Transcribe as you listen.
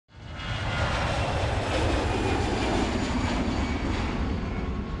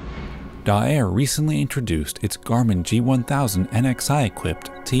Daher recently introduced its Garmin G1000 NXi-equipped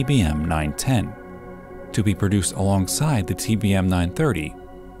TBM 910 to be produced alongside the TBM 930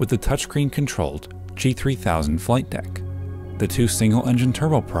 with the touchscreen-controlled G3000 flight deck. The two single-engine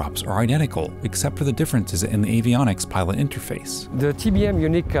turboprops are identical except for the differences in the avionics pilot interface. The TBM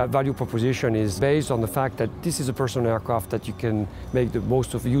unique value proposition is based on the fact that this is a personal aircraft that you can make the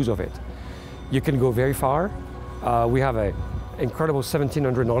most of use of it. You can go very far. We have an incredible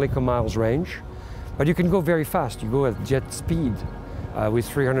 1,700 nautical miles range, but you can go very fast. You go at jet speed with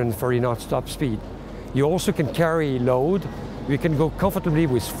 330 knots top speed. You also can carry load. You can go comfortably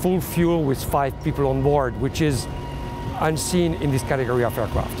with full fuel with 5 people on board, which is unseen in this category of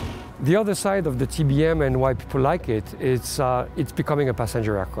aircraft. The other side of the TBM and why people like it is it's becoming a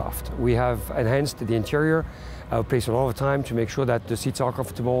passenger aircraft. We have enhanced the interior, placed a lot of time to make sure that the seats are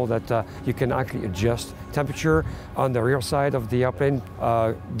comfortable, that you can actually adjust temperature on the rear side of the airplane,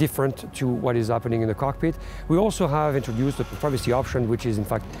 different to what is happening in the cockpit. We also have introduced a privacy option, which is in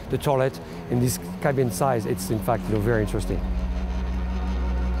fact the toilet in this cabin size. It's in fact very interesting.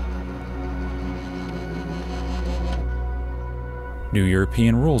 New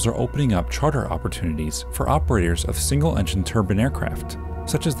European rules are opening up charter opportunities for operators of single-engine turbine aircraft,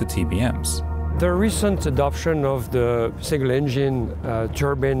 such as the TBMs. The recent adoption of the single-engine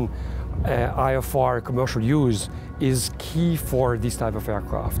turbine IFR commercial use is key for this type of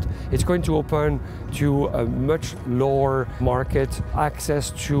aircraft. It's going to open to a much lower market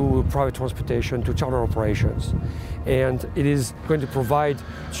access to private transportation, to charter operations. And it is going to provide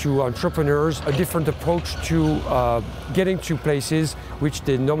to entrepreneurs a different approach to getting to places which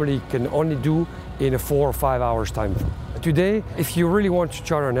they normally can only do in a 4 or 5 hours time. Today, if you really want to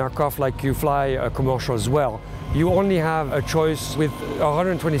charter an aircraft like you fly a commercial as well, you only have a choice with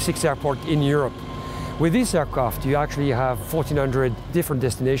 126 airports in Europe. With this aircraft, you actually have 1,400 different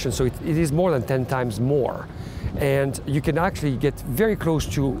destinations, so it is more than 10 times more. And you can actually get very close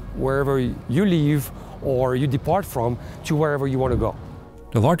to wherever you leave or you depart from to wherever you want to go.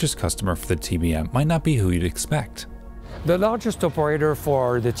 The largest customer for the TBM might not be who you'd expect. The largest operator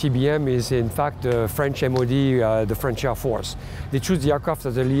for the TBM is in fact the French MOD, the French Air Force. They choose the aircraft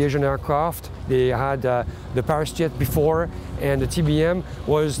as a liaison aircraft. They had the Paris jet before, and the TBM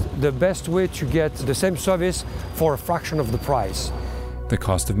was the best way to get the same service for a fraction of the price. The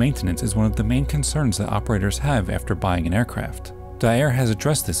cost of maintenance is one of the main concerns that operators have after buying an aircraft. Daher has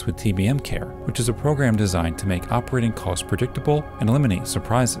addressed this with TBM Care, which is a program designed to make operating costs predictable and eliminate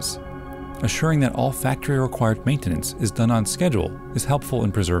surprises. Assuring that all factory-required maintenance is done on schedule is helpful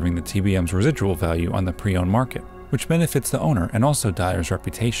in preserving the TBM's residual value on the pre-owned market, which benefits the owner and also Daher's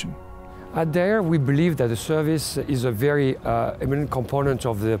reputation. At Daher, we believe that the service is a very eminent component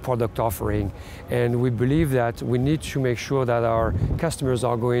of the product offering, and we believe that we need to make sure that our customers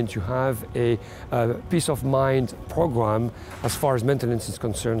are going to have a peace of mind program as far as maintenance is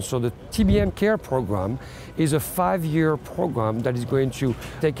concerned. So the TBM Care program is a 5-year program that is going to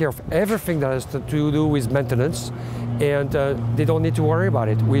take care of everything that has to do with maintenance, and they don't need to worry about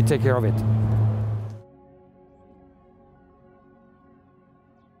it. We take care of it.